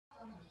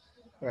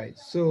Right,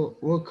 so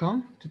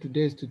welcome to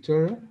today's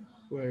tutorial.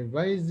 We're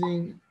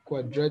revising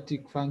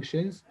quadratic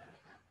functions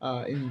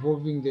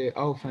involving the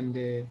alpha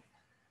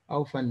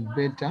and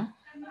beta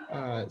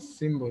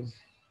symbols.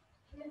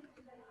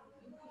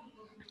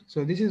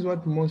 So this is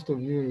what most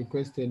of you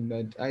requested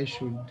that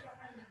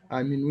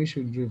we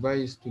should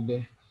revise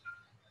today.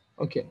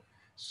 Okay,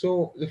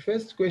 so the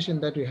first question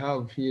that we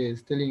have here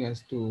is telling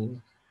us to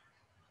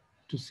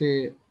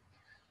say,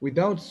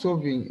 without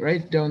solving,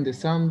 write down the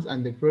sums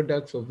and the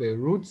products of the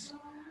roots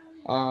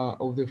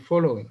of the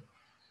following.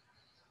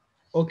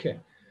 Okay,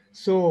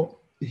 so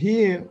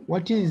here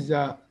what is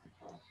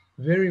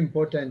very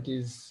important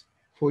is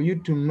for you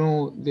to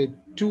know the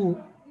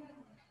two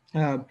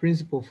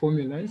principal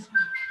formulas,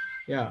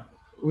 yeah,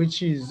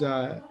 which is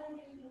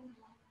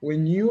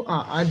when you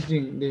are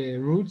adding the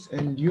roots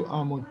and you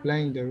are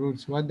multiplying the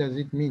roots, what does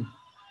it mean?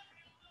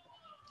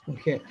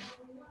 Okay,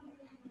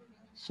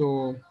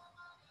 so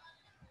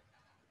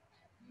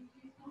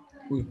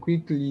we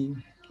quickly,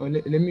 or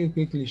let me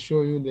quickly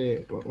show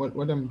you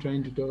what I'm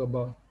trying to talk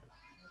about.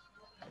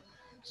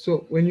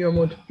 So when you're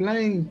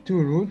multiplying two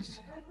roots,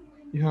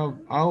 you have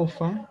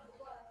alpha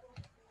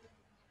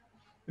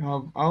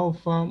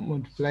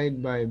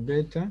multiplied by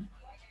beta.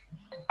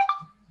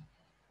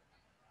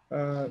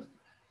 Uh,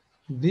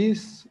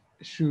 this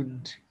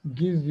should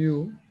give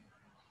you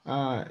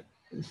uh,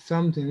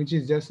 something which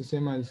is just the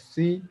same as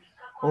C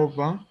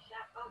over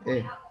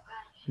A.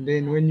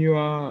 Then when you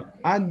are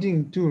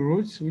adding two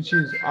roots, which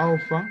is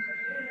alpha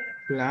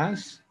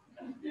plus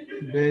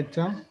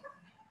beta,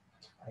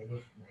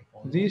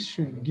 this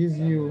should give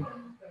you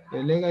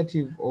the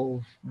negative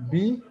of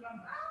B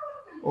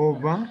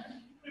over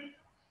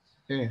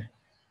A.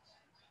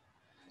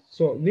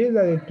 So these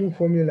are the two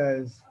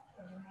formulas.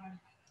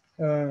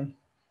 Uh,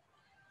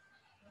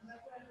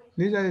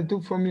 these are the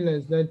two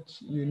formulas that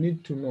you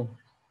need to know.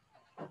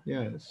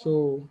 Yeah,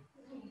 so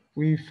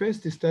we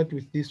first start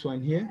with this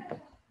one here.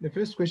 The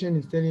first question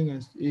is telling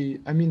us,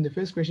 the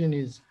first question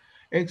is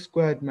x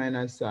squared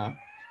minus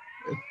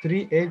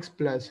 3x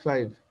plus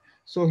 5.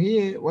 So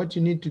here, what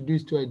you need to do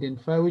is to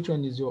identify which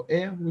one is your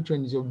A, which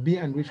one is your B,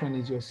 and which one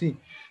is your C.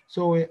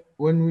 So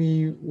when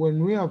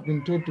we have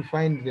been told to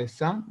find the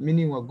sum,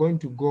 meaning we're going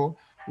to go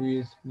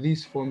with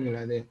this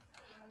formula there.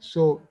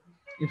 So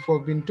if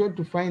we've been told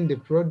to find the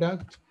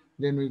product,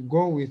 then we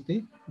go with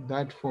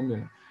that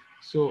formula.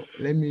 So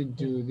let me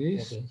do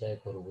this.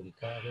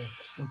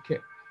 Okay,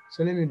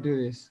 so let me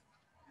do this.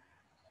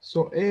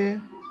 So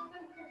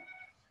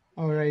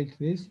I'll write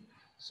this.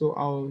 So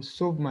I'll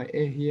solve my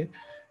A here.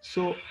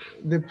 So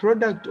the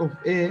product of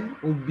A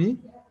will be,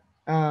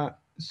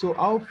 so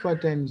alpha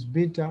times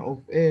beta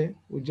of A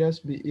will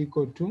just be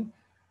equal to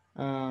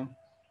uh,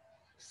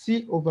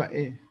 C over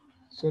A.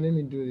 So let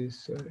me do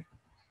this, sorry.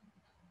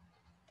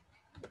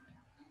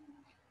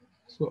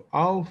 So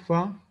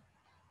alpha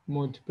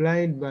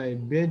multiplied by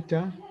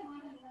beta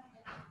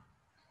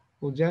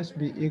will just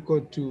be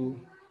equal to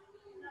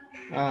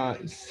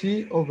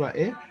C over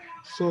A.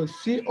 So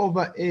C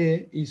over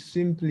A is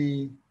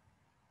simply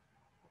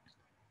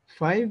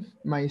 5.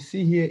 My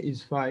C here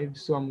is 5,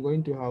 so I'm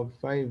going to have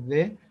 5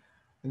 there.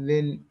 And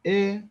then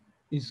A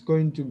is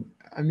going to,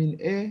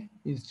 A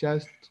is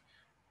just,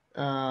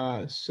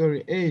 A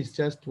is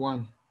just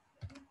 1.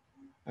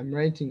 I'm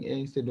writing A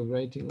instead of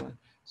writing 1.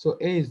 So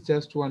A is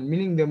just 1,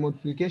 meaning the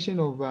multiplication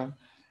of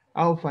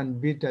alpha and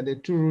beta, the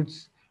two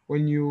roots,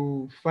 when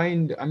you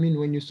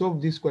when you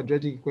solve this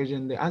quadratic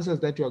equation, the answers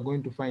that you are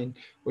going to find,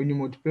 when you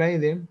multiply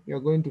them, you're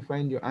going to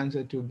find your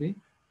answer to be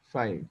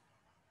 5.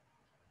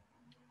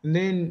 And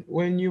then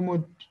when you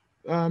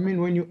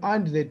when you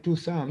add the two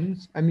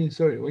sums,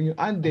 when you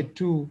add the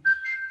two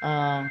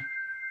uh,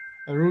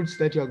 roots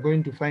that you are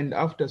going to find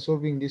after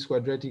solving this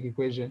quadratic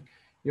equation,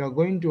 you are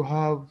going to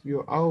have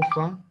your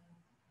alpha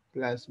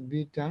plus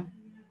beta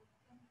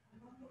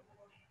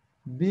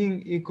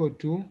being equal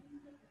to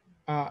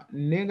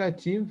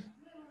negative,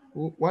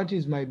 what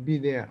is my B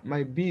there?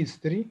 My B is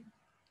 3.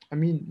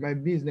 My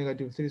B is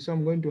negative 3, so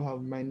I'm going to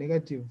have my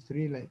negative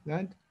 3 like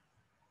that.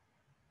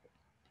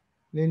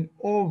 Then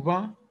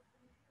over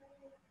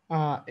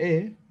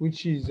A,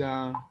 which is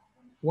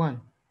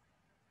 1.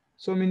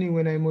 So meaning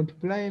when I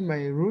multiply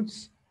my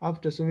roots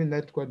after solving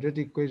that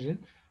quadratic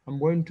equation, I'm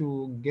going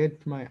to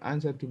get my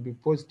answer to be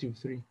positive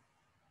 3.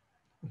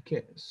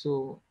 Okay,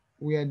 so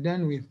we are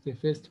done with the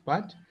first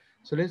part.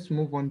 So let's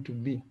move on to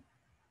B.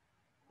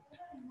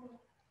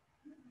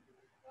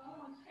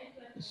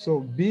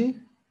 So B,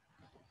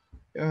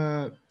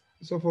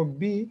 so for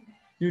B,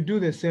 you do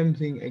the same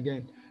thing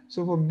again.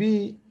 So for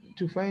B,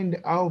 to find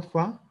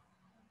alpha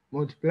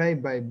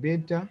multiplied by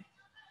beta,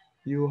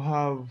 you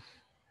have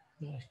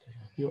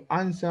your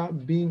answer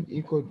being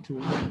equal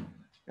to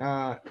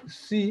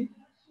C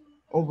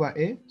over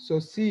A. So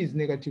C is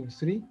negative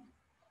 3.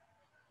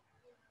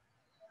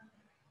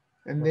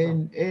 And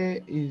then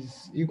A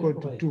is equal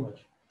to 2.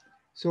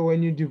 So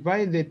when you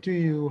divide the two,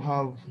 you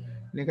have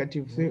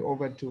negative 3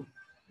 over 2.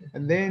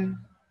 And then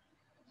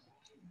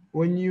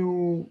when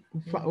you're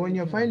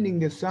finding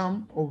the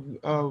sum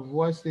of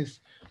what's this?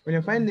 When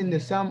you're finding the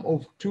sum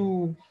of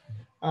two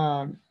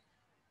um,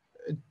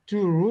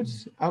 two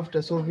roots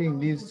after solving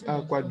this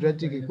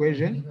quadratic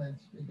equation,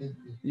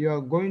 you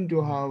are going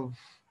to have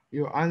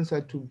your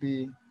answer to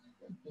be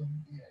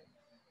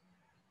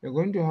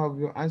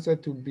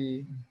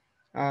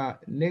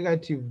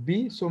negative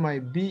b. So my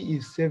b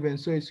is 7,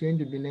 so it's going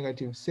to be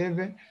negative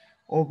 7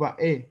 over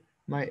a.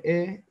 My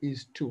a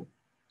is 2.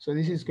 So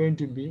this is going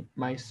to be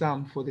my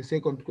sum for the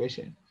second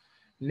question.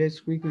 Let's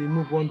quickly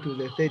move on to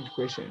the third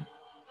question.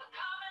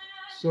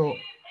 So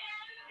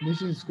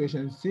this is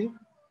question C.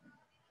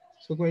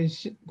 So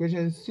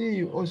question C,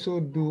 you also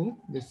do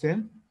the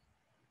same.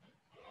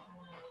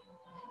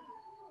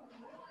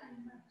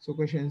 So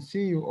question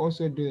C, you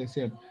also do the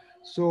same.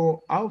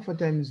 So alpha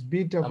times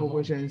beta for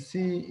question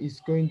C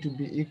is going to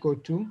be equal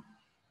to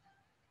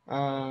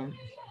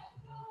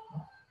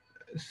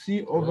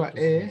C over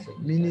A,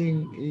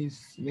 meaning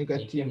is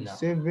negative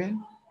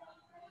 7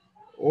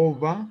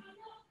 over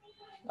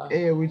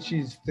A, which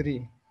is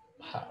 3.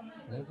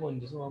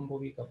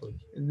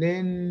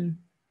 Then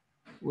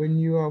when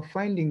you are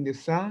finding the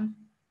sum,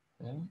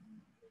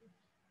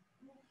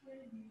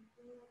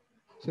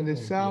 so the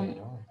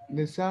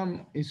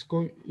sum is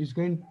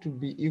going to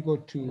be equal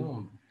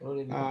to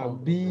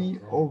B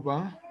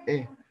over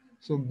A.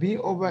 So B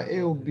over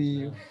A will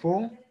be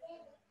 4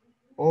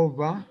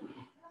 over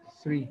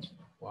 3.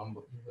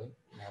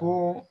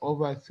 4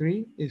 over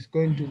 3 is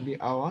going to be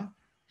our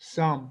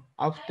sum.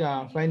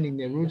 After finding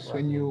the roots,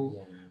 when you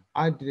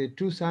add the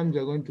two sums,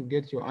 you're going to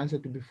get your answer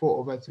to be 4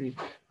 over 3.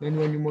 Then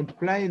when you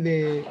multiply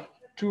the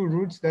two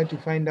roots that you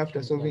find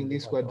after solving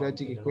this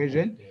quadratic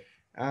equation,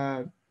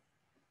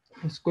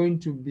 it's going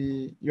to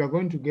be, you are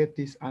going to get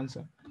this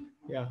answer.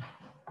 Yeah.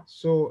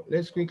 So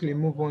let's quickly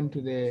move on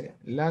to the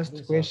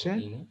last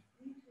question.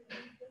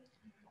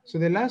 So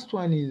the last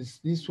one is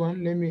this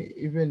one. Let me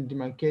even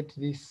demarcate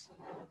this.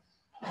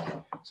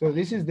 So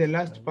this is the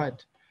last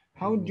part.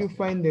 How do you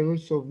find the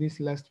roots of this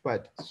last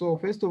part? So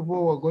first of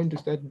all, we're going to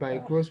start by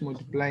cross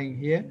multiplying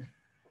here.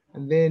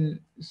 And then,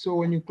 so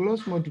when you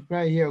cross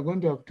multiply here, we're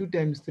going to have 2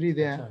 times 3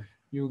 there.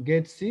 You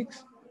get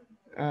 6.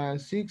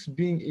 6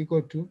 being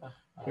equal to,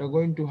 you're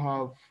going to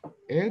have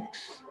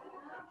x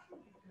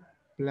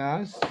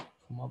plus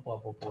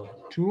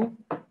 2.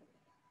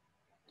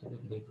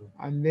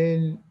 And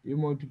then you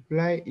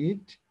multiply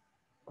it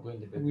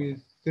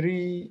with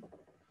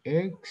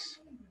 3x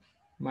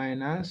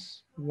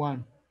minus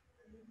 1.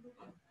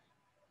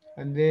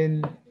 And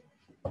then,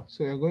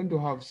 so you're going to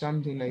have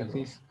something like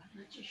this.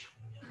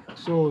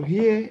 So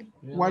here,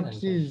 what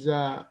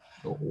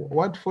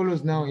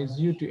follows now is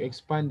you to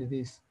expand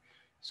this.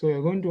 So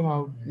you're going to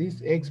have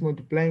this x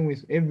multiplying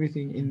with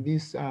everything in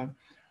this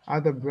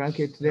other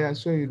bracket there.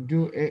 So you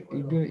do it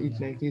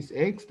like this: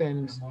 x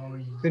times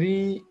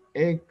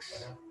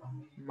 3x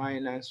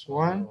minus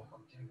 1,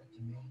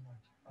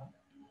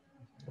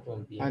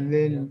 and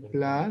then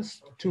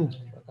plus 2.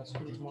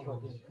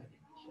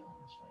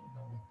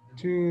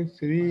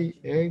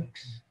 3x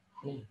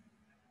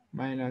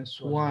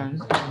minus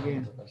 1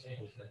 again.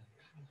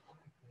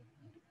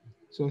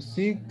 So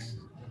 6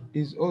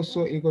 is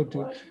also equal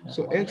to,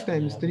 so x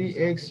times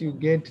 3x, you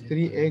get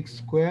 3x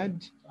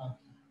squared,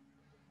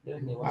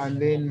 and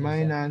then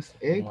minus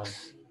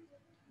x.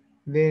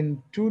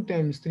 Then 2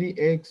 times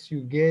 3x,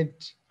 you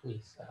get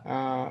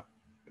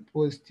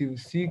positive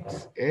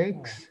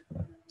 6x.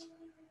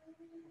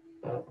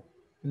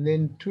 And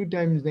then 2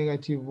 times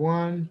negative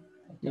 1,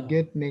 you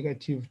get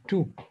negative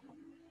 2.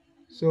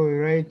 So you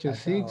write your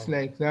 6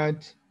 like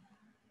that.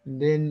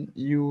 Then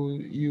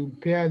you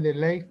pair the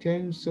like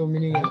terms, so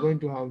meaning you're going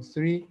to have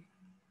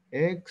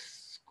 3x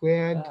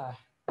squared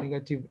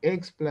negative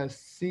x plus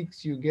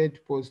 6, you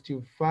get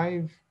positive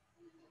 5x,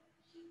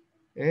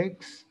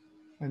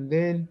 and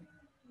then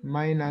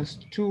minus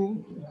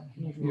 2,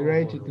 you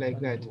write it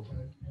like that.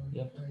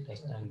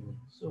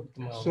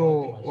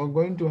 So we're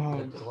going to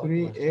have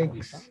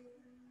 3x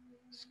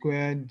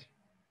squared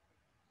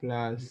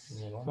plus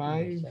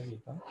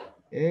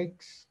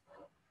 5x.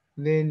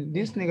 Then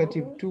this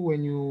negative 2,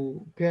 when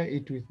you pair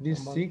it with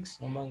this 6,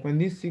 when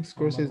this 6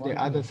 crosses the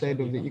other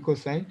side of the equal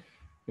sign,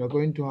 you're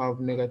going to have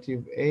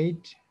negative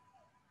 8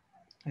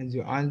 as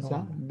your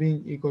answer,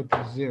 being equal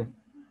to 0.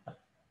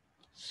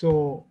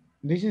 So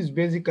this is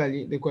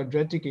basically the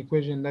quadratic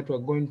equation that we're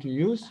going to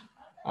use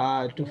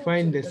to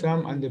find the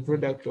sum and the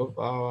product of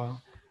our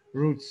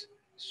roots.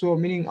 So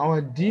meaning our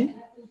d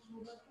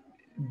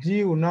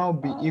will now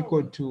be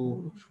equal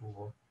to,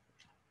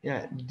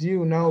 d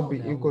will now be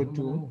equal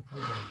to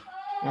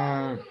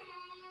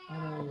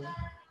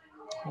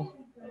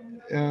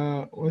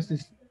what's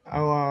this,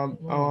 our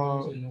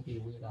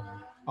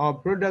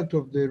product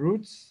of the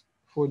roots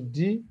for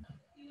d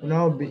will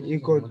now be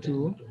equal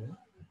to,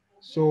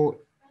 so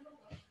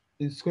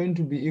it's going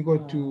to be equal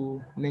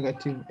to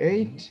negative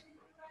 8,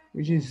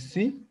 which is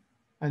c,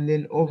 and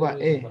then over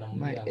a,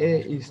 my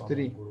a is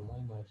 3,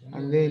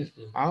 and then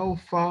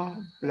alpha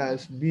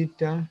plus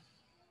beta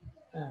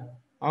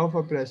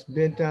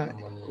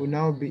will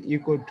now be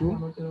equal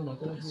to,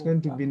 it's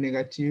going to be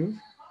negative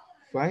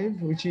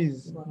 5, which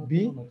is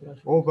b,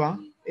 over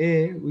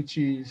a, which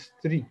is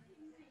 3.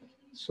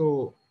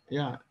 So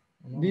yeah,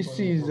 this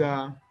is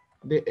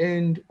the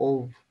end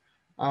of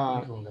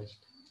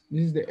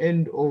this is the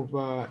end of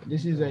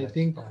this is, I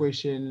think,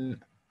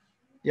 question.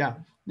 Yeah,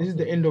 this is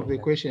the end of the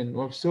question.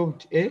 We've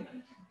solved A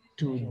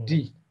to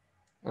D.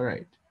 All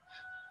right.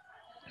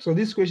 So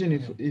this question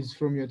is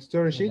from your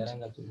tutorial sheet.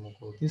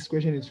 This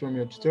question is from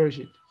your tutorial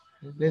sheet.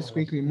 Let's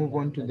quickly move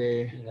on to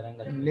the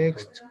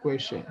next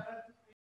question.